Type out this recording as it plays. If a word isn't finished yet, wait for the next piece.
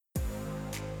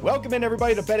Welcome in,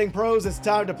 everybody, to Betting Pros. It's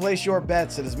time to place your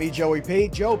bets. It is me, Joey P,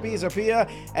 Joe Pisapia,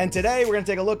 and today we're going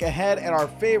to take a look ahead at our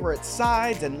favorite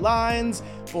sides and lines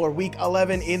for Week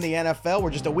 11 in the NFL.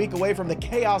 We're just a week away from the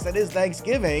chaos that is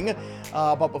Thanksgiving,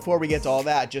 but before we get to all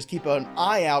that, just keep an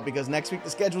eye out because next week the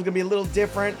schedule is going to be a little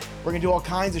different. We're going to do all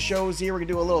kinds of shows here. We're going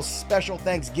to do a little special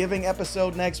Thanksgiving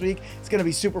episode next week. It's going to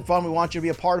be super fun. We want you to be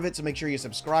a part of it, so make sure you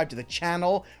subscribe to the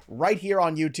channel right here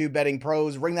on YouTube, Betting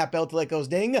Pros. Ring that bell till it goes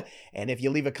ding, and if you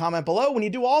leave a comment below, when you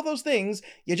do all those things,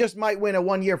 you just might win a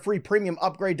 1-year free premium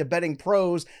upgrade to Betting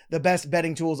Pros, the best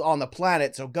betting tools on the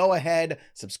planet. So go ahead,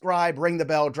 subscribe, ring the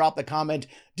bell, drop the comment,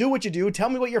 do what you do. Tell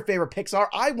me what your favorite picks are.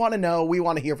 I want to know. We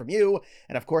want to hear from you.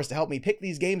 And of course, to help me pick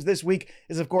these games this week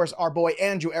is, of course, our boy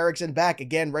Andrew Erickson back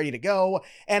again, ready to go.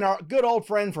 And our good old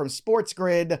friend from Sports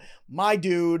Grid, my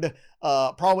dude,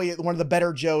 probably one of the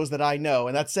better Joes that I know.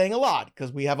 And that's saying a lot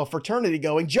because we have a fraternity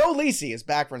going. Joe Lisi is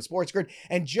back from Sports Grid.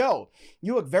 And Joe,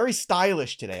 you look very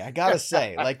stylish today. I got to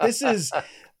say, like, this is,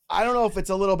 I don't know if it's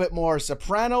a little bit more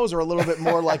Sopranos or a little bit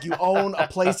more like you own a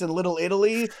place in Little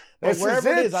Italy, but wherever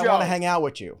it is, I want to hang out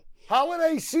with you.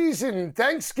 Holiday season,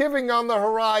 Thanksgiving on the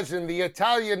horizon, the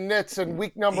Italian Nits and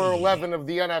week number 11 of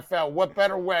the NFL. What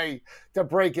better way to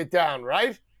break it down,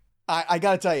 right? I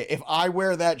got to tell you, if I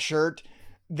wear that shirt,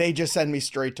 they just send me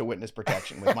straight to witness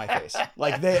protection with my face.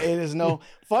 Like, it is no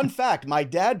fun fact. My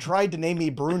dad tried to name me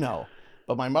Bruno,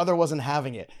 but my mother wasn't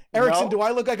having it. Erickson, do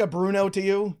I look like a Bruno to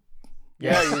you?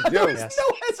 Yeah, you do. There's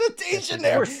no hesitation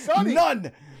there. Sonny.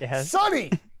 None. Yes.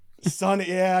 Sonny. Sonny,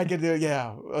 yeah, I can do it,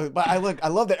 yeah. But I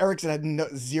love that Erickson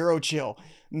had zero chill.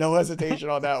 No hesitation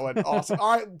on that one. Awesome.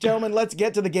 All right, gentlemen, let's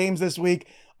get to the games this week.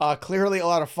 Clearly a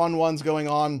lot of fun ones going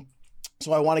on.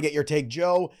 So I want to get your take.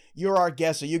 Joe, you're our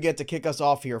guest, so you get to kick us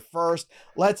off here first.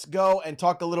 Let's go and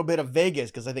talk a little bit of Vegas,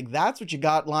 because I think that's what you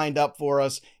got lined up for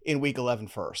us in Week 11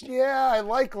 first. Yeah, I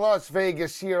like Las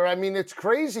Vegas here. I mean, it's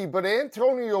crazy, but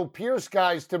Antonio Pierce,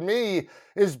 guys, to me,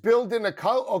 is building a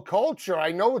culture.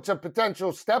 I know it's a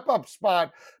potential step-up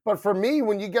spot, but for me,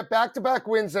 when you get back-to-back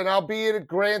wins, and albeit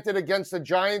granted against the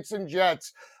Giants and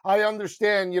Jets, I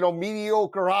understand,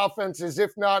 mediocre offenses,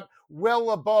 if not well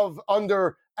above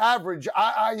under average.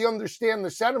 I understand the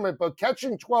sentiment, but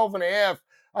catching 12.5,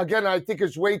 again, I think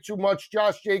is way too much.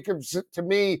 Josh Jacobs, to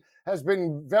me, has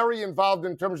been very involved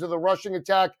in terms of the rushing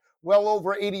attack, well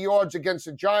over 80 yards against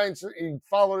the Giants. He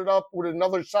followed it up with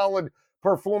another solid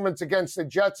performance against the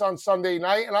Jets on Sunday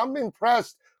night, and I'm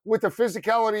impressed with the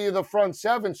physicality of the front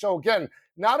seven. So again,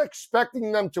 not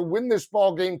expecting them to win this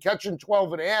ball game, catching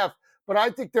 12.5, but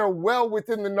I think they're well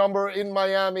within the number in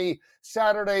Miami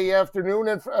Saturday afternoon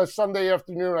and Sunday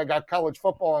afternoon. I got college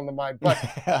football on the mind. But,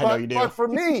 I know you do. But for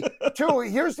me, too,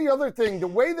 here's the other thing. The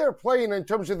way they're playing in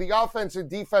terms of the offense and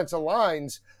defensive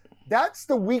lines, that's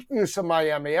the weakness of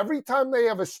Miami. Every time they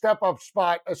have a step-up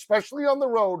spot, especially on the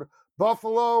road,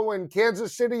 Buffalo and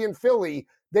Kansas City and Philly,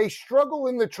 they struggle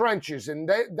in the trenches.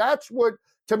 And that's what,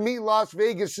 to me, Las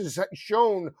Vegas has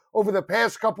shown over the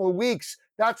past couple of weeks.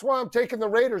 That's why I'm taking the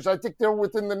Raiders. I think they're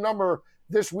within the number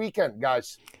this weekend,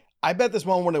 guys. I bet this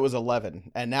one when it was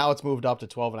 11, and now it's moved up to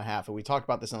 12.5, and we talked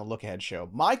about this on the Look Ahead show.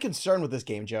 My concern with this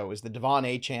game, Joe, is the Devon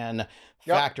Achane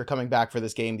factor coming back for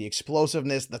this game, the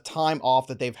explosiveness, the time off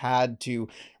that they've had to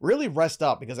really rest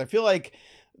up, because I feel like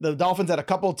the Dolphins had a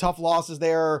couple of tough losses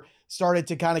there, started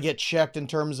to kind of get checked in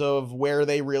terms of where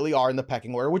they really are in the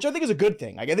pecking order, which I think is a good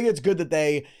thing. Like, I think it's good that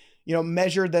they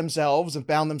measured themselves and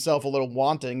found themselves a little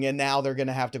wanting, and now they're going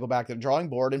to have to go back to the drawing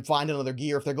board and find another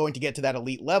gear if they're going to get to that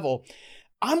elite level.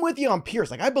 I'm with you on Pierce.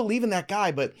 Like, I believe in that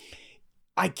guy, but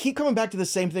I keep coming back to the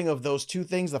same thing of those two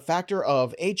things, the factor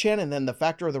of Achane and then the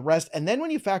factor of the rest. And then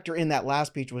when you factor in that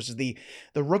last piece, which is the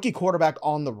rookie quarterback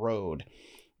on the road,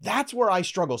 that's where I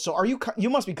struggle. So you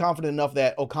must be confident enough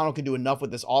that O'Connell can do enough with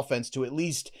this offense to at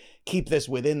least keep this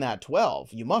within that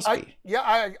 12. You must be.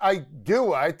 I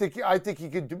do. I think he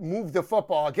could move the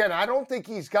football. Again, I don't think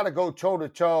he's got to go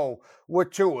toe-to-toe with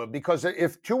Tua, because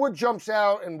if Tua jumps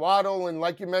out and Waddle, and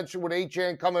like you mentioned with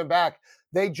Achane coming back,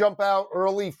 they jump out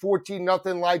early,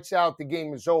 14-0, lights out, the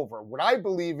game is over. What I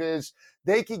believe is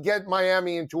they could get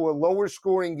Miami into a lower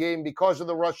scoring game because of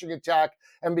the rushing attack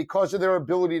and because of their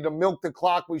ability to milk the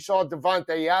clock. We saw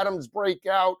Devontae Adams break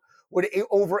out with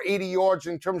over 80 yards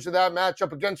in terms of that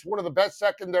matchup against one of the best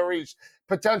secondaries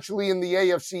potentially in the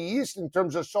AFC East in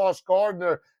terms of Sauce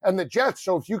Gardner and the Jets.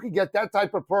 So if you could get that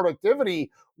type of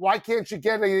productivity, why can't you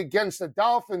get it against the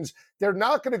Dolphins? They're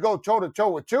not going to go toe-to-toe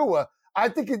with Tua. I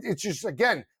think it's just,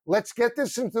 again, let's get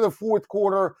this into the fourth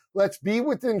quarter. Let's be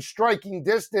within striking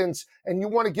distance. And you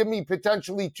want to give me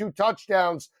potentially 2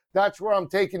 touchdowns. That's where I'm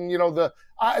taking,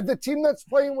 the team that's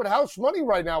playing with house money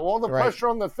right now, all the pressure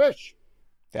on the fish.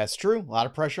 That's true. A lot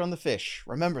of pressure on the fish.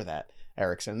 Remember that,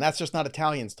 Erickson. That's just not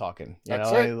Italians talking.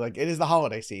 That's it. Like it is the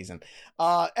holiday season.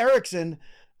 Erickson,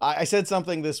 I said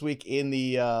something this week in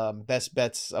the best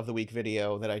bets of the week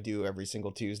video that I do every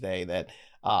single Tuesday that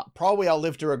probably I'll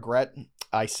live to regret.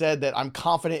 I said that I'm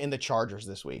confident in the Chargers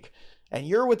this week. And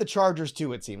you're with the Chargers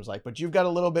too, it seems like, but you've got a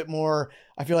little bit more,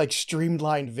 I feel like,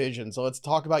 streamlined vision. So let's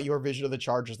talk about your vision of the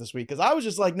Chargers this week. Because I was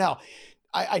just like, no,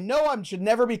 I know I should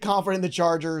never be confident in the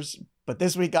Chargers, but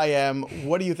this week I am.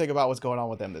 What do you think about what's going on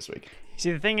with them this week?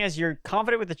 See, the thing is, you're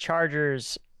confident with the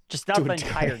Chargers, just not the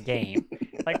entire game.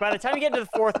 Like, by the time you get into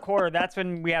the fourth quarter, that's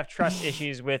when we have trust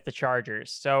issues with the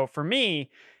Chargers. So for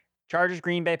me, Chargers,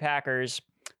 Green Bay Packers,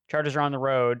 Chargers are on the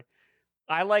road.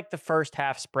 I like the first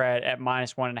half spread at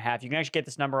 -1.5. You can actually get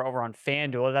this number over on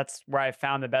FanDuel. That's where I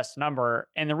found the best number.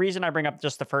 And the reason I bring up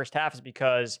just the first half is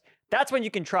because that's when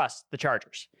you can trust the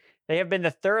Chargers. They have been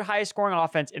the third highest scoring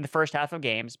offense in the first half of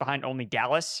games, behind only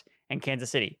Dallas and Kansas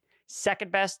City.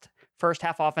 Second best first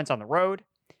half offense on the road.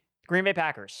 Green Bay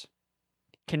Packers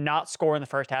cannot score in the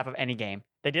first half of any game.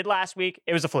 They did last week.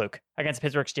 It was a fluke against the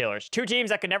Pittsburgh Steelers. Two teams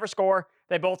that could never score.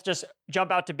 They both just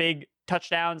jump out to big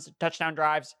touchdown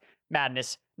drives.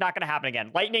 Madness. Not going to happen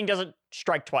again. Lightning doesn't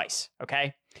strike twice,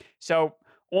 okay? So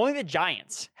only the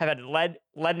Giants have had led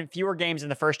in fewer games in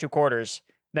the first two quarters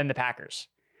than the Packers.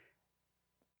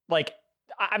 Like,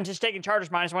 I'm just taking Chargers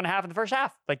 -1.5 in the first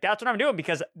half. Like, that's what I'm doing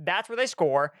because that's where they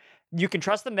score. You can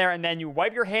trust them there, and then you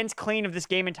wipe your hands clean of this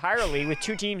game entirely with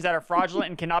two teams that are fraudulent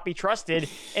and cannot be trusted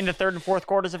in the third and fourth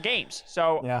quarters of games.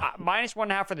 So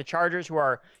 -1.5 for the Chargers, who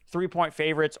are 3-point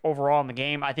favorites overall in the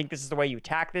game. I think this is the way you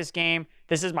attack this game.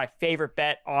 This is my favorite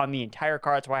bet on the entire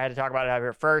card. That's why I had to talk about it out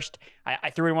here first. I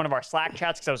threw in one of our Slack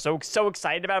chats because I was so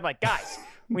excited about it. I'm like, guys,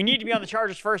 we need to be on the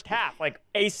Chargers first half, like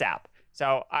ASAP.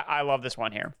 So I love this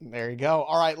one here. There you go.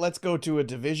 All right, let's go to a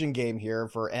division game here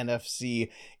for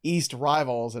NFC East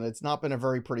rivals, and it's not been a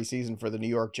very pretty season for the New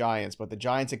York Giants, but the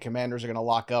Giants and Commanders are going to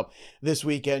lock up this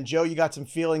weekend. Joe, you got some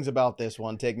feelings about this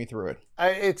one. Take me through it.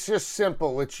 It's just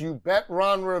simple. It's you bet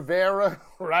Ron Rivera,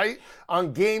 right,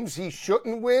 on games he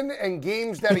shouldn't win and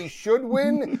games that he should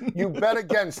win. You bet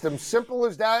against him. Simple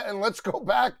as that. And let's go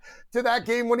back to that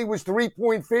game when he was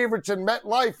 3-point favorites in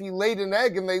MetLife. He laid an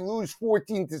egg and they lose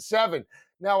 14-7.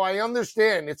 Now, I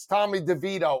understand it's Tommy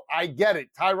DeVito. I get it.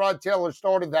 Tyrod Taylor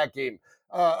started that game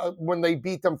when they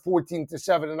beat them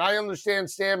 14-7. And I understand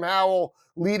Sam Howell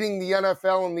leading the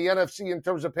NFL and the NFC in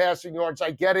terms of passing yards.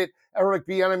 I get it. Eric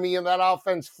Bieniemy and that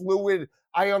offense fluid.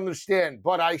 I understand.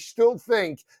 But I still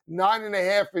think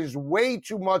 9.5 is way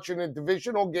too much in a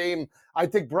divisional game. I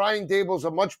think Brian Daboll's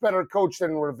a much better coach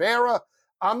than Rivera.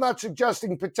 I'm not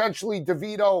suggesting potentially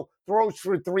DeVito throws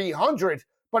for 300,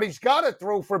 but he's got to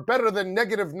throw for better than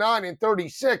 -9 and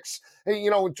 36,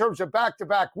 in terms of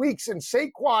back-to-back weeks. And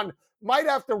Saquon might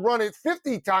have to run it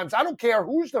 50 times. I don't care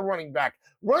who's the running back.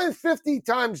 Run it 50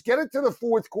 times, get it to the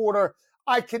fourth quarter.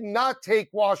 I cannot take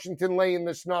Washington laying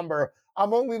this number.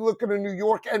 I'm only looking at New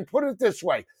York. And put it this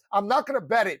way, I'm not going to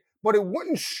bet it, but it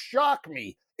wouldn't shock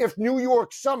me if New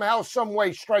York somehow, some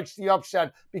way strikes the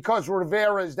upset because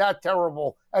Rivera is that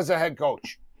terrible as a head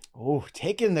coach. Oh,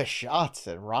 taking the shots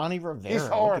at Ronnie Rivera. He's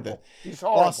horrible. He's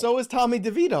horrible. Well, so is Tommy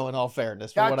DeVito, in all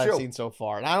fairness, from what I've seen so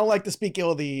far. And I don't like to speak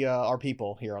ill of our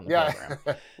people here on the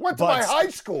program. Went to my high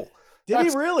school. Did he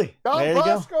really? Don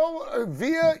Bosco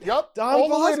via, Don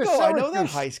Bosco. I know that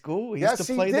high school. He used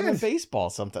to play them in baseball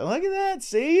something. Look at that.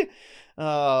 See?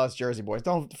 It's Jersey boys.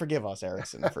 Don't forgive us,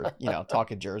 Erickson, for,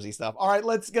 talking Jersey stuff. All right,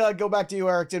 let's go back to you,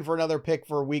 Erickson, for another pick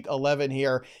for week 11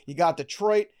 here. You got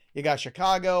Detroit. You got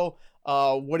Chicago.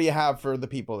 What do you have for the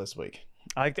people this week?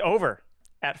 I like the over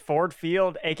at Ford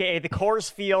Field, a.k.a. the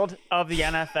Coors Field of the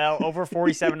NFL, over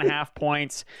 47.5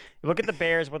 points. You look at the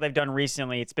Bears, what they've done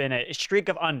recently. It's been a streak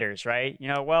of unders, right?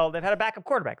 They've had a backup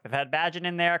quarterback. They've had Badgett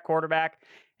in there, quarterback.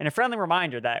 And a friendly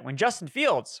reminder that when Justin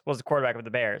Fields was the quarterback of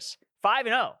the Bears,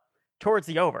 5-0 towards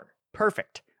the over.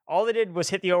 Perfect. All they did was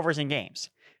hit the overs in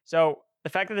games. So the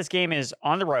fact that this game is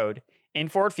on the road in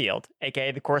Ford Field,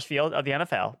 a.k.a. the Coors Field of the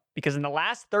NFL, because in the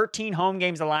last 13 home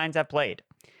games the Lions have played,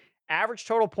 average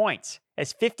total points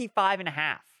is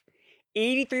 55.5.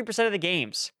 83% of the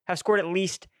games have scored at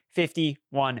least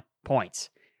 51 points.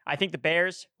 I think the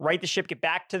Bears right the ship, get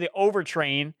back to the over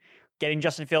train, getting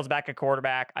Justin Fields back at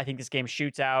quarterback. I think this game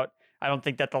shoots out. I don't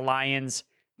think that the Lions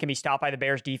can be stopped by the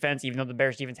Bears defense, even though the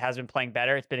Bears defense has been playing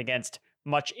better. It's been against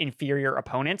much inferior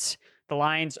opponents. The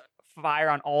Lions fire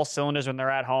on all cylinders when they're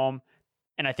at home.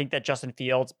 And I think that Justin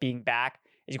Fields being back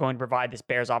is going to provide this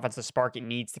Bears offense the spark it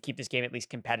needs to keep this game at least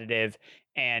competitive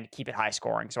and keep it high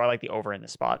scoring. So I like the over in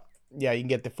this spot. Yeah, you can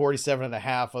get the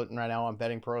 47.5 right now on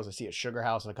Betting Pros. I see at Sugar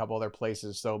House and a couple other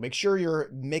places. So make sure you're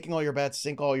making all your bets,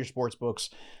 sync all your sports books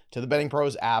to the Betting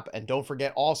Pros app. And don't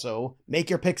forget also, make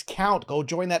your picks count. Go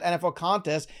join that NFL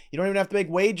contest. You don't even have to make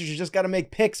wagers. You just got to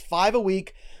make picks 5 a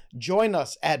week. Join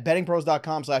us at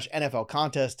bettingpros.com/NFL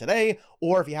contest today.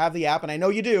 Or if you have the app, and I know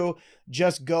you do,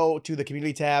 just go to the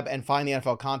community tab and find the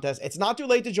NFL contest. It's not too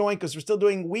late to join because we're still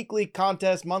doing weekly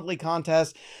contests, monthly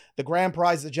contests. The grand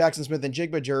prize is the Jackson Smith and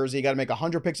Jigba jersey. You got to make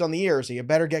 100 picks on the year, so you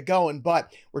better get going.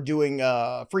 But we're doing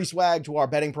free swag to our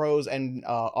Betting Pros and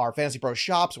our Fantasy Pros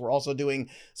shops. We're also doing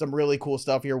some really cool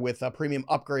stuff here with premium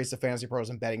upgrades to Fantasy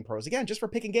Pros and Betting Pros. Again, just for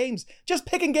picking games. Just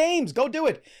picking games. Go do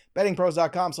it.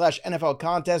 Bettingpros.com/NFL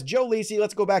contest. Joe Lisi,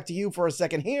 let's go back to you for a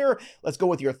second here. Let's go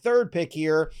with your third pick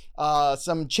here.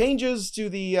 Some changes to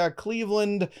the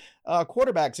Cleveland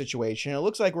quarterback situation. It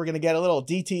looks like we're going to get a little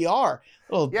DTR,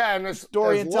 and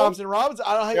Dorian Thompson-Robinson.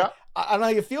 I don't know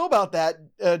how you feel about that,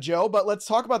 Joe, but let's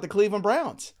talk about the Cleveland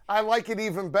Browns. I like it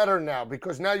even better now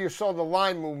because now you saw the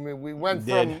line movement. We went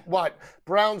from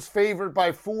Browns favored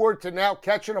by 4 to now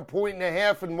catching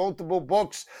 1.5 in multiple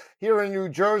books here in New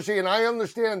Jersey. And I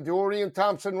understand Dorian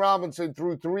Thompson-Robinson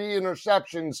threw 3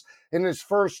 interceptions in his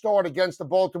first start against the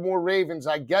Baltimore Ravens.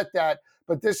 I get that,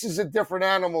 but this is a different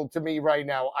animal to me right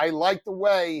now. I like the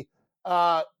way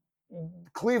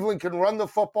Cleveland can run the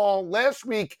football. Last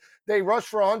week, they rushed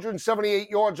for 178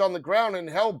 yards on the ground and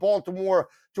held Baltimore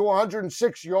to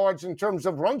 106 yards in terms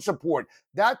of run support.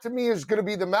 That, to me, is going to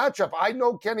be the matchup. I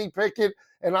know Kenny Pickett,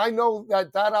 and I know that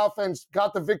offense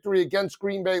got the victory against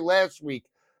Green Bay last week.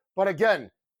 But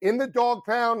again, in the dog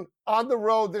pound, on the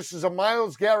road, this is a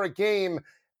Myles Garrett game.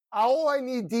 All I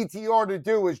need DTR to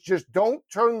do is just don't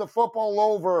turn the football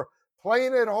over.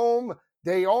 Playing at home,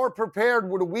 they are prepared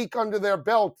with a week under their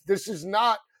belt. This is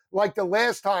not like the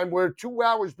last time where 2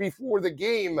 hours before the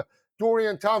game,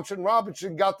 Dorian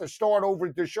Thompson-Robinson got the start over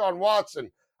Deshaun Watson.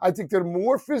 I think they're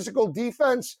more physical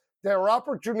defense. They're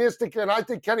opportunistic, and I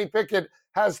think Kenny Pickett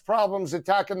has problems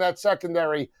attacking that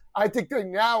secondary. I think they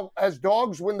now, as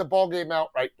dogs, win the ballgame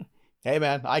outright. Hey,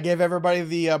 man, I gave everybody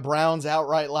the Browns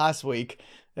outright last week.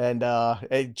 And,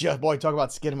 boy, talk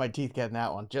about skin in my teeth getting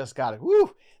that one. Just got it.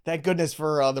 Woo! Thank goodness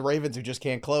for the Ravens who just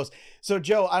can't close. So,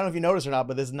 Joe, I don't know if you noticed or not,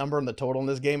 but this number in the total in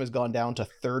this game has gone down to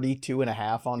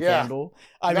 32.5 on FanDuel.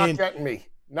 Not getting me.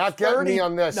 Not getting me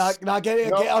on this. Not getting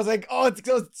it. Nope. I was like, oh, it's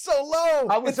so low.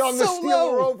 I was on the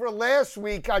Steeler over last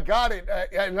week. I got it.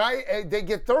 And they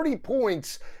get 30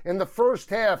 points in the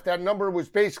first half. That number was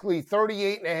basically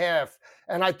 38.5.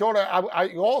 And I thought I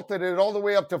altered it all the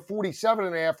way up to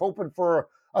 47.5, hoping for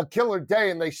a killer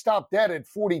day, and they stopped dead at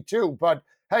 42. But,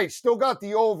 hey, still got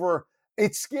the over.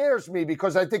 It scares me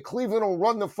because I think Cleveland will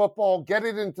run the football, get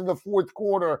it into the fourth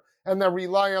quarter, and then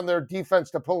rely on their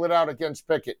defense to pull it out against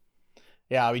Pickett.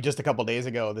 Yeah, I mean, just a couple days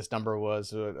ago, this number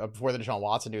was, before the Deshaun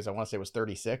Watson news, I want to say it was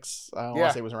 36. I want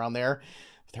to say it was around there.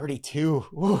 32.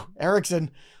 Woo,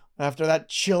 Erickson, after that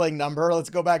chilling number, let's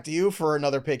go back to you for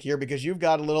another pick here because you've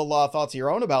got a little thoughts of your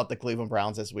own about the Cleveland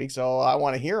Browns this week, so I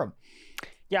want to hear them.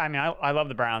 Yeah, I mean, I love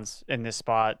the Browns in this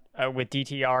spot. With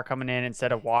DTR coming in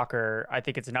instead of Walker, I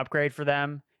think it's an upgrade for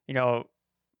them. You know,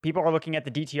 people are looking at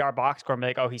the DTR box score and be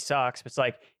like, oh, he sucks. But it's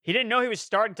like, he didn't know he was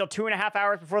starting until 2.5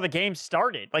 hours before the game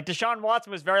started. Like, Deshaun Watson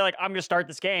was very like, I'm going to start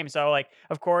this game. So, like,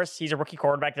 of course, he's a rookie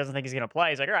quarterback, doesn't think he's going to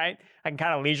play. He's like, all right, I can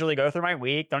kind of leisurely go through my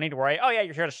week. Don't need to worry. Oh, yeah,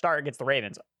 you're here to start against the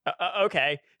Ravens.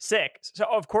 Okay, sick. So,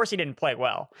 of course, he didn't play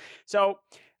well. So,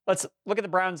 let's look at the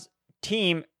Browns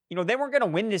team. You know, they weren't going to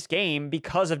win this game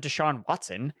because of Deshaun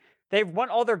Watson. They've won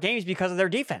all their games because of their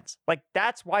defense. Like,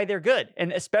 that's why they're good.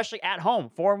 And especially at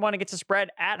home, 4-1 against the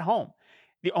spread at home.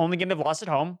 The only game they've lost at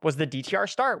home was the DTR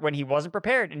start when he wasn't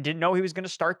prepared and didn't know he was going to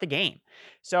start the game.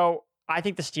 So I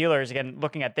think the Steelers, again,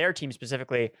 looking at their team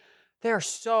specifically, they're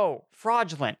so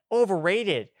fraudulent,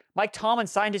 overrated. Mike Tomlin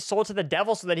signed his soul to the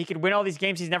devil so that he could win all these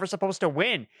games he's never supposed to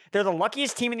win. They're the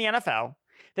luckiest team in the NFL.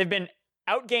 They've been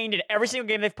outgained in every single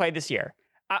game they've played this year.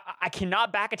 I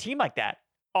cannot back a team like that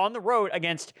on the road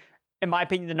against, in my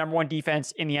opinion, the number one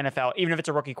defense in the NFL, even if it's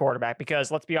a rookie quarterback,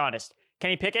 because let's be honest,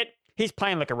 Kenny Pickett, he's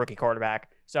playing like a rookie quarterback.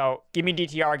 So give me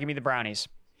DTR, give me the Brownies.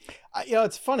 You know,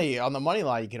 it's funny, on the money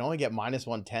line, you can only get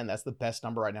 -110. That's the best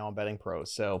number right now on Betting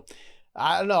Pros. So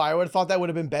I don't know. I would have thought that would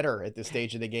have been better at this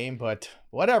stage of the game, but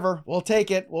whatever. We'll take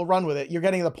it. We'll run with it. You're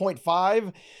getting the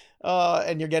 0.5.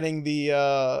 And you're getting the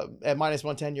at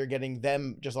 -110, you're getting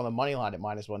them just on the money line at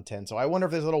 -110. So I wonder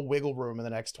if there's a little wiggle room in the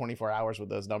next 24 hours with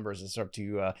those numbers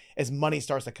as money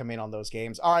starts to come in on those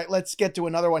games. All right, let's get to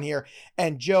another one here.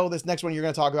 And Joe, this next one you're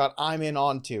going to talk about, I'm in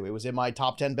on too. It was in my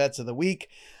top 10 bets of the week.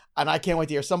 and I can't wait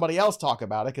to hear somebody else talk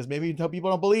about it, because maybe people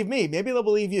don't believe me. Maybe they'll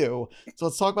believe you. So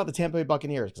let's talk about the Tampa Bay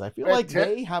Buccaneers, because I feel like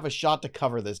they have a shot to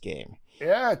cover this game.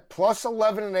 Yeah, plus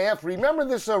 11.5. Remember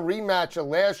this rematch of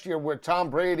last year where Tom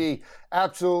Brady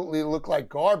absolutely looked like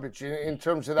garbage in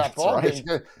terms of that ball game.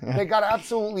 They got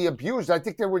absolutely abused. I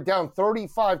think they were down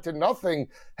 35-0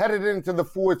 headed into the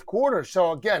fourth quarter.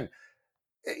 So again,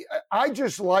 I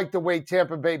just like the way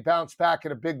Tampa Bay bounced back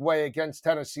in a big way against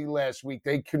Tennessee last week.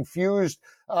 They confused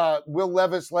Will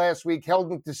Levis last week,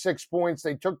 held him to 6 points.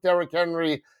 They took Derrick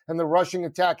Henry and the rushing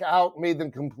attack out, made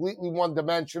them completely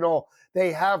one-dimensional.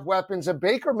 They have weapons, and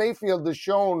Baker Mayfield has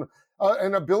shown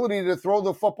an ability to throw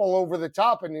the football over the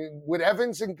top. And with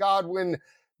Evans and Godwin,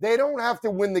 they don't have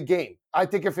to win the game. I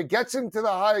think if it gets into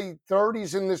the high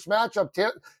 30s in this matchup,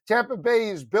 Tampa Bay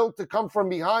is built to come from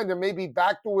behind and maybe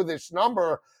backdoor this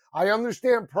number. I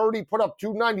understand Purdy put up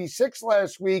 296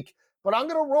 last week, but I'm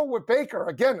going to roll with Baker.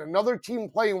 Again, another team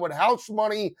playing with house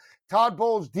money. Todd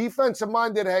Bowles,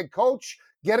 defensive-minded head coach,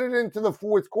 get it into the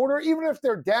fourth quarter, even if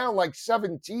they're down like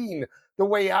 17, the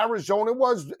way Arizona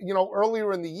was,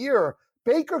 earlier in the year.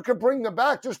 Baker could bring them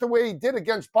back just the way he did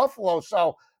against Buffalo.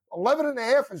 So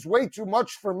 11.5 is way too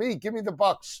much for me. Give me the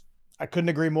Bucs. I couldn't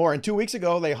agree more. And 2 weeks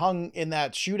ago, they hung in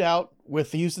that shootout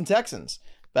with the Houston Texans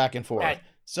back and forth.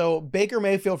 So Baker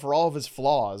Mayfield, for all of his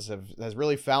flaws, has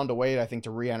really found a way, I think,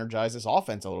 to re-energize this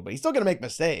offense a little bit. He's still going to make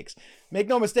mistakes. Make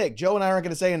no mistake, Joe and I aren't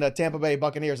going to say in the Tampa Bay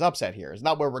Buccaneers upset here. It's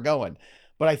not where we're going.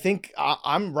 But I think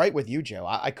I'm right with you, Joe.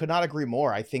 I could not agree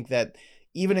more. I think that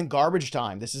even in garbage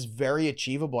time, this is very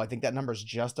achievable. I think that number is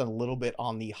just a little bit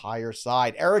on the higher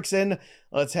side. Erickson,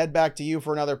 let's head back to you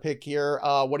for another pick here.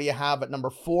 What do you have at number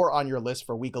 4 on your list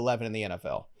for Week 11 in the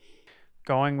NFL?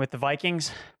 Going with the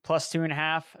Vikings, plus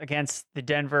 2.5 against the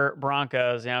Denver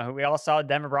Broncos. We all saw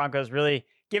Denver Broncos really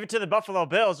give it to the Buffalo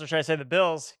Bills, or should I say the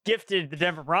Bills gifted the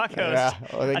Denver Broncos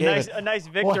a nice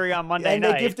victory on Monday night.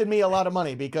 And they gifted me a lot of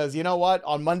money because you know what?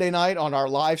 On Monday night, on our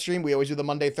live stream, we always do the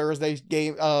Monday-Thursday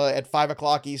game at 5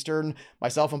 o'clock Eastern.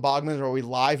 Myself and Bogman are we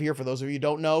live here. For those of you who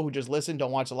don't know, who just listen,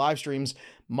 don't watch the live streams.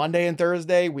 Monday and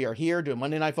Thursday, we are here doing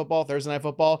Monday Night Football, Thursday Night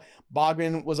Football.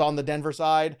 Bogman was on the Denver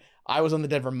side. I was on the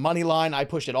Denver money line. I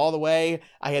pushed it all the way.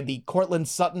 I had the Cortland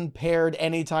Sutton paired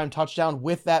anytime touchdown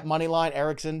with that money line.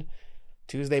 Erickson,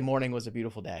 Tuesday morning was a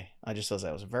beautiful day. I just said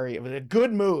it was a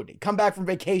good mood. You come back from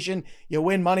vacation, you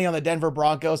win money on the Denver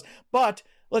Broncos. But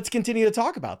let's continue to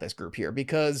talk about this group here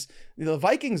because the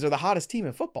Vikings are the hottest team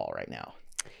in football right now.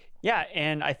 Yeah,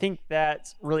 and I think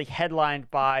that's really headlined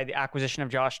by the acquisition of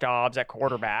Josh Dobbs at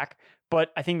quarterback.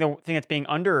 But I think the thing that's being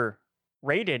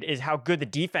underrated is how good the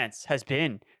defense has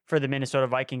been for the Minnesota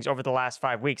Vikings over the last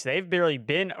 5 weeks. They've really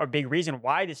been a big reason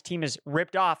why this team has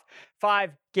ripped off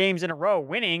 5 games in a row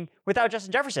winning without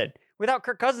Justin Jefferson, without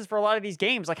Kirk Cousins for a lot of these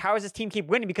games. Like, how does this team keep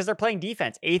winning? Because they're playing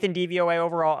defense. 8th in DVOA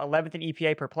overall, 11th in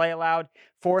EPA per play allowed,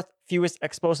 4th fewest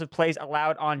explosive plays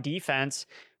allowed on defense.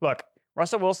 Look,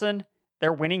 Russell Wilson,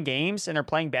 they're winning games and they're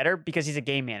playing better because he's a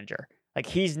game manager. Like,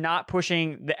 he's not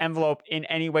pushing the envelope in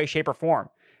any way, shape, or form.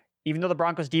 Even though the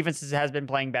Broncos defense has been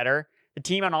playing better, the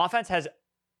team on offense has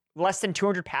less than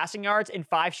 200 passing yards in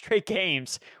 5 straight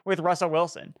games with Russell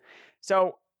Wilson.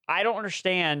 So I don't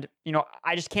understand,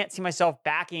 I just can't see myself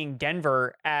backing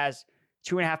Denver as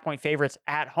 2.5-point favorites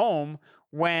at home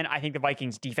when I think the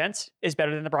Vikings defense is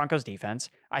better than the Broncos defense.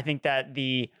 I think that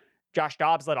the Josh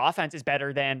Dobbs led offense is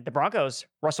better than the Broncos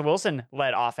Russell Wilson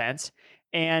led offense.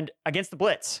 And against the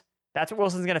blitz, that's what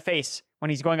Wilson's going to face when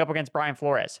he's going up against Brian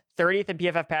Flores. 30th in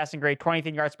PFF passing grade, 20th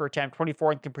in yards per attempt,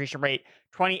 24th in completion rate,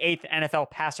 28th NFL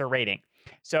passer rating.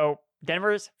 So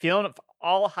Denver's feeling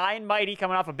all high and mighty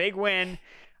coming off a big win.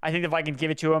 I think the Vikings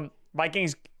give it to them.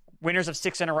 Vikings winners of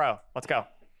 6 in a row. Let's go.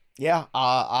 Yeah,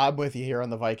 I'm with you here on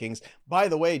the Vikings. By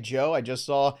the way, Joe, I just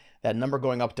saw that number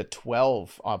going up to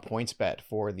 12 on PointsBet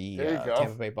for the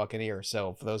Tampa Bay Buccaneers.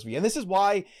 So for those of you, and this is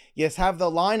why you have the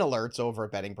line alerts over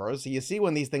at Betting Pros. So you see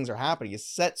when these things are happening. You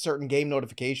set certain game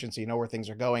notifications so you know where things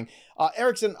are going.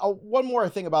 Erickson, one more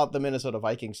thing about the Minnesota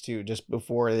Vikings too, just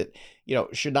before it,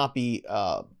 should not be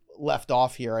left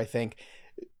off here, I think.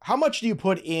 How much do you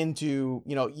put into,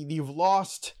 you've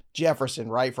lost Jefferson,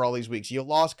 right, for all these weeks. You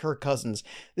lost Kirk Cousins.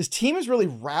 This team has really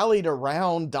rallied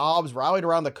around Dobbs, rallied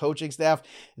around the coaching staff.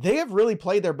 They have really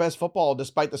played their best football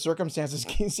despite the circumstances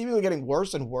seemingly getting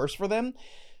worse and worse for them.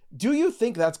 Do you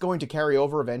think that's going to carry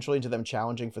over eventually into them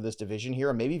challenging for this division here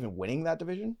and maybe even winning that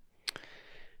division?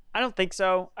 I don't think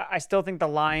so. I still think the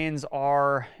Lions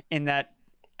are in that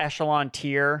echelon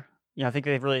tier. I think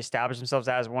they've really established themselves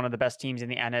as one of the best teams in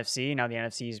the NFC. Now the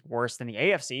NFC is worse than the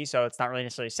AFC, so it's not really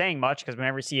necessarily saying much because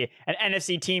whenever you see an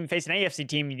NFC team face an AFC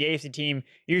team, the AFC team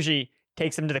usually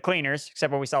takes them to the cleaners,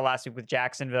 except what we saw last week with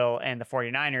Jacksonville and the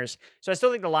 49ers. So I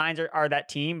still think the Lions are that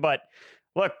team. But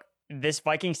look, this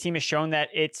Vikings team has shown that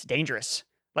it's dangerous.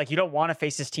 Like, you don't want to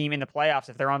face this team in the playoffs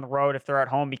if they're on the road, if they're at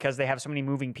home, because they have so many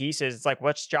moving pieces. It's like,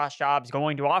 what's Josh Dobbs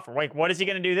going to offer? Like, what is he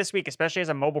going to do this week, especially as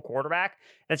a mobile quarterback?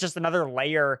 That's just another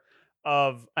layer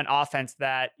of an offense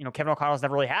that, Kevin O'Connell's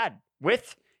never really had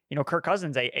with, Kirk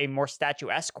Cousins, a more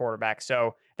statuesque quarterback.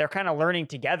 So they're kind of learning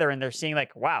together, and they're seeing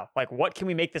like, wow, like, what can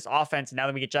we make this offense now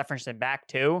that we get Jefferson back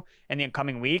too in the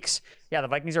incoming weeks? Yeah, the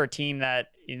Vikings are a team that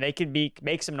they could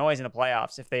make some noise in the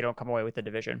playoffs if they don't come away with the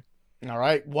division. All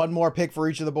right, one more pick for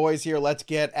each of the boys here. Let's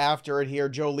get after it here.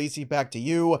 Joe Lisi, back to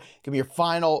you. Give me your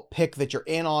final pick that you're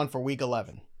in on for Week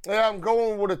 11. Yeah, I'm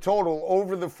going with a total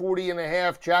over the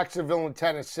 40.5, Jacksonville and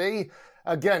Tennessee.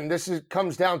 Again,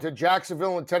 comes down to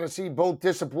Jacksonville and Tennessee, both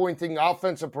disappointing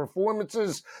offensive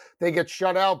performances. They get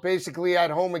shut out basically at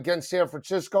home against San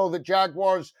Francisco. The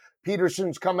Jaguars,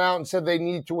 Peterson's come out and said they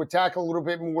need to attack a little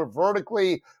bit more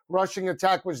vertically. Rushing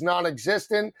attack was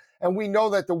non-existent. And we know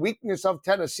that the weakness of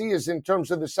Tennessee is in terms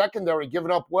of the secondary,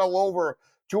 giving up well over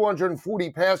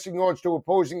 240 passing yards to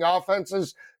opposing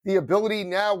offenses. The ability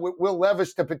now with Will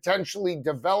Levis to potentially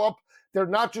develop. They're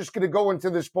not just going to go into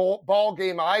this ball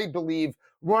game, I believe,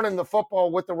 running the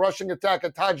football with the rushing attack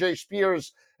of Tajay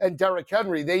Spears and Derrick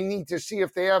Henry. They need to see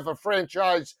if they have a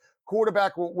franchise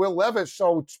quarterback with Will Levis.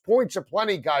 So it's points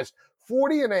aplenty, guys.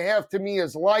 40.5 to me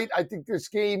is light. I think this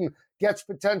game gets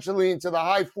potentially into the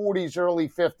high 40s, early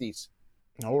 50s.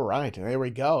 All right, there we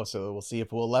go. So we'll see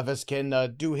if Will Levis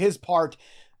can do his part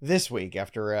this week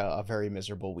after a very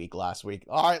miserable week last week.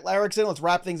 All right, Erickson, let's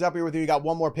wrap things up here with you. You got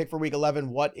one more pick for Week 11.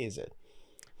 What is it?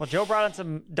 Well, Joe brought in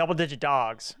some double-digit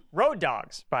dogs. Road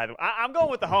dogs, by the way. I'm going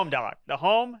with the home dog. The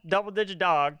home double-digit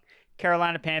dog,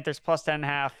 Carolina Panthers plus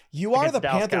 10.5. You are the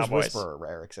Dallas Panthers Cowboys. whisperer,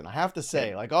 Erickson. I have to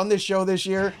say, like on this show this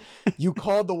year, you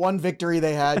called the one victory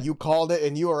they had. You called it,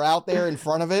 and you were out there in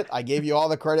front of it. I gave you all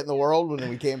the credit in the world when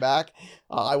we came back.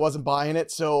 I wasn't buying it.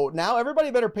 So now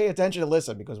everybody better pay attention and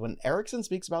listen, because when Erickson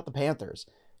speaks about the Panthers,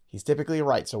 he's typically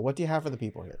right. So what do you have for the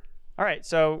people here? All right,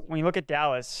 so when you look at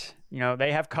Dallas,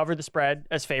 they have covered the spread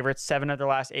as favorites 7 of their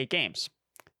last 8 games.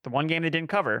 The one game they didn't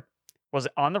cover was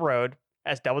on the road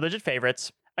as double-digit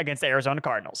favorites against the Arizona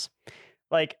Cardinals.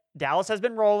 Like, Dallas has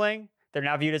been rolling. They're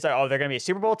now viewed as, they're going to be a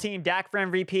Super Bowl team, Dak for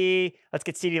MVP. Let's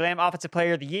get CeeDee Lamb Offensive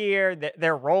Player of the Year.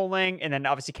 They're rolling. And then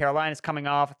obviously Carolina's coming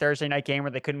off a Thursday night game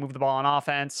where they couldn't move the ball on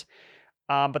offense.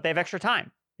 But they have extra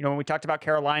time. When we talked about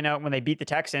Carolina, when they beat the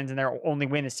Texans and their only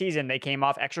win this season, they came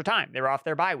off extra time. They were off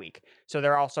their bye week. So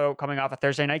they're also coming off a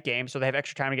Thursday night game. So they have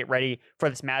extra time to get ready for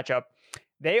this matchup.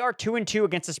 They are 2-2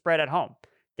 against the spread at home.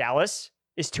 Dallas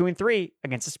is 2-3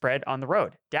 against the spread on the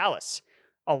road. Dallas,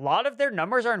 a lot of their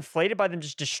numbers are inflated by them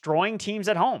just destroying teams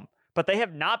at home, but they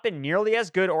have not been nearly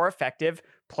as good or effective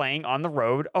playing on the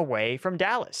road away from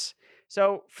Dallas.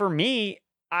 So for me,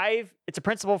 it's a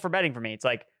principle for betting for me. It's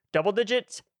like double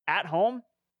digits at home.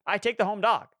 I take the home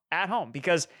dog at home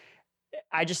because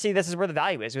I just see this is where the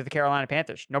value is with the Carolina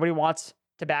Panthers. Nobody wants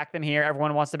to back them here.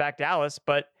 Everyone wants to back Dallas,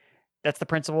 but that's the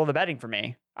principle of the betting for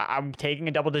me. I'm taking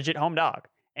a double-digit home dog.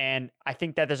 And I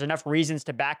think that there's enough reasons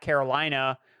to back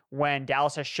Carolina when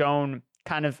Dallas has shown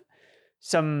kind of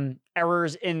some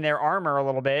errors in their armor a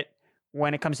little bit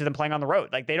when it comes to them playing on the road.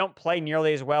 Like, they don't play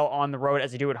nearly as well on the road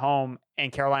as they do at home,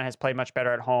 and Carolina has played much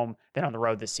better at home than on the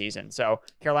road this season. So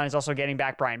Carolina's also getting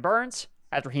back Brian Burns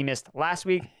after he missed last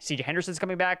week. CJ Henderson's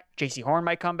coming back. JC Horn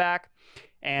might come back.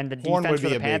 And the defense for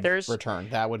the Panthers, return.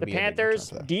 That would be the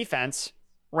Panthers defense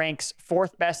ranks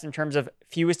 4th best in terms of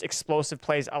fewest explosive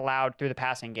plays allowed through the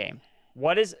passing game.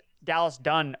 What has Dallas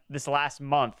done this last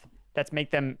month that's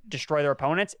make them destroy their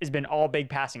opponents has been all big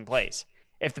passing plays.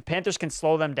 If the Panthers can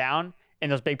slow them down in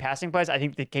those big passing plays, I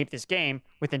think they keep this game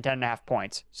within 10.5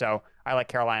 points. So I like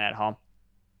Carolina at home.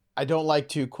 I don't like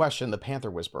to question the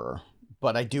Panther whisperer,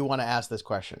 but I do want to ask this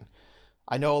question.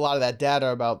 I know a lot of that data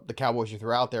about the Cowboys you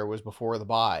threw out there was before the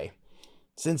bye.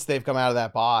 Since they've come out of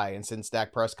that bye and since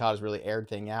Dak Prescott has really aired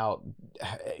things out,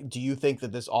 do you think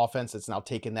that this offense that's now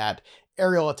taken that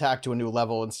aerial attack to a new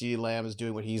level and CeeDee Lamb is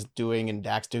doing what he's doing and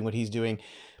Dak's doing what he's doing,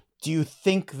 do you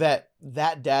think that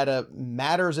that data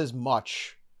matters as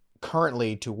much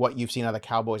currently to what you've seen out of the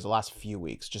Cowboys the last few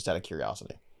weeks, just out of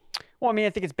curiosity? Well, I mean,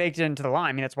 I think it's baked into the line.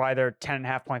 I mean, that's why they're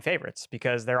 10.5 point favorites,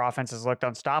 because their offense has looked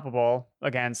unstoppable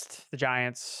against the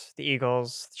Giants, the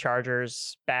Eagles, the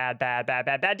Chargers, bad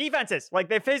defenses. Like,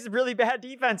 they faced really bad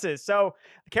defenses. So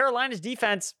Carolina's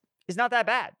defense is not that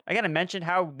bad. Again, I mentioned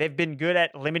how they've been good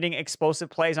at limiting explosive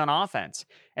plays on offense.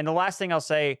 And the last thing I'll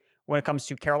say when it comes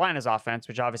to Carolina's offense,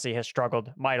 which obviously has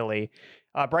struggled mightily.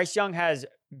 Bryce Young has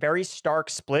very stark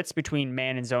splits between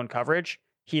man and zone coverage.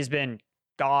 He's been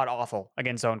god awful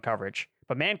against zone coverage,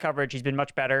 but man coverage, he's been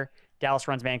much better. Dallas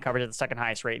runs man coverage at the second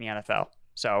highest rate in the NFL.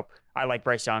 So I like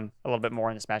Bryce Young a little bit more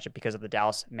in this matchup because of the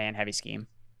Dallas man heavy scheme.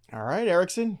 All right,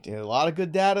 Erickson, a lot of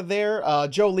good data there.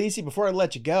 Joe Lisi, before I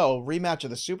let you go, rematch of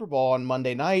the Super Bowl on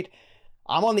Monday night.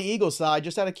 I'm on the Eagles side.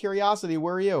 Just out of curiosity,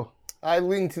 where are you? I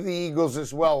lean to the Eagles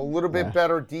as well. A little bit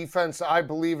better defense, I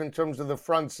believe, in terms of the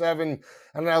front seven.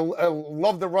 And I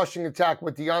love the rushing attack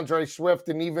with DeAndre Swift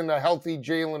and even a healthy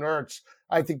Jalen Hurts.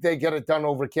 I think they get it done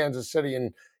over Kansas City.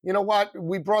 And you know what?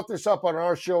 We brought this up on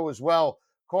our show as well.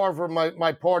 Carver,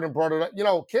 my partner, brought it up. You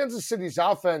know, Kansas City's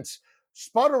offense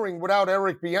sputtering without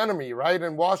Eric Bieniemy, right?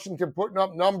 And Washington putting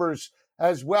up numbers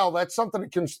as well. That's something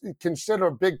to consider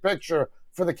big picture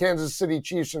for the Kansas City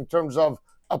Chiefs in terms of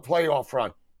a playoff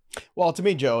run. Well, to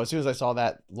me, Joe, as soon as I saw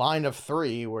that line of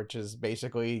three, which is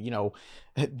basically, you know,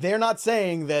 they're not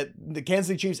saying that the Kansas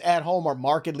City Chiefs at home are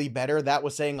markedly better. That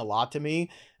was saying a lot to me,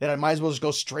 that I might as well just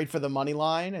go straight for the money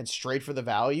line and straight for the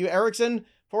value. Erickson,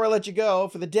 before I let you go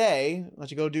for the day, let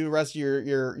you go do the rest of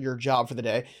your job for the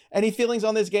day. Any feelings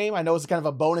on this game? I know it's kind of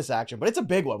a bonus action, but it's a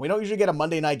big one. We don't usually get a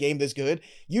Monday night game this good.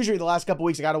 Usually the last couple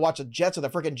weeks, I got to watch the Jets or the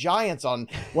freaking Giants on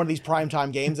one of these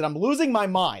primetime games, and I'm losing my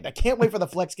mind. I can't wait for the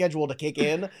flex schedule to kick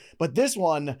in, but this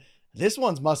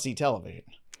one's must-see television.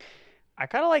 I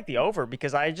kind of like the over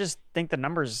because I just think the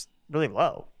number's really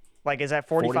low. Like, is at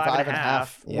 45 and a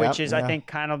half, which is, I think,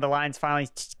 kind of the line's finally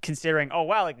considering, oh,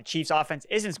 wow, like the Chiefs offense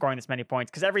isn't scoring this many points.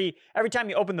 Because every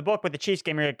time you open the book with the Chiefs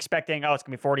game, you're expecting, oh, it's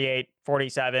going to be 48,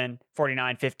 47,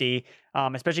 49, 50.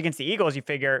 Especially against the Eagles, you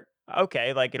figure,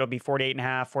 okay, like it'll be 48 and a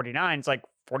half, 49. It's like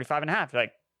 45 and a half. You're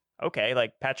like, okay,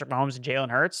 like Patrick Mahomes and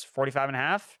Jalen Hurts, 45 and a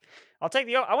half. I'll take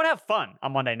the over. I want to have fun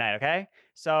on Monday night, okay?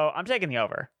 So I'm taking the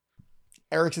over.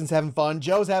 Erickson's having fun.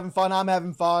 Joe's having fun. I'm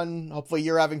having fun. Hopefully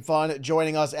you're having fun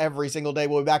joining us every single day.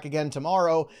 We'll be back again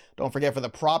tomorrow. Don't forget for the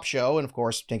prop show. And of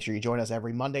course, make sure you join us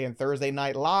every Monday and Thursday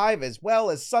night live, as well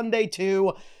as Sunday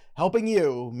too, helping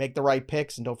you make the right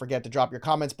picks. And don't forget to drop your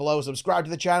comments below, subscribe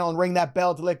to the channel, and ring that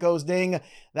bell till it goes ding.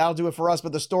 That'll do it for us,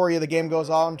 but the story of the game goes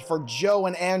on. For Joe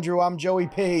and Andrew, I'm Joey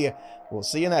P. We'll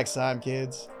see you next time,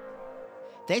 kids.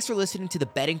 Thanks for listening to the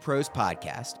Betting Pros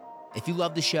Podcast. If you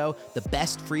love the show, the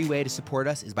best free way to support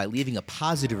us is by leaving a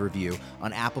positive review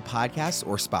on Apple Podcasts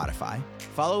or Spotify.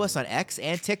 Follow us on X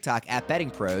and TikTok at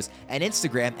Betting Pros and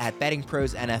Instagram at Betting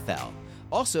Pros NFL.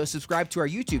 Also, subscribe to our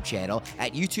YouTube channel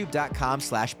at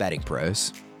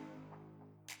youtube.com/bettingpros.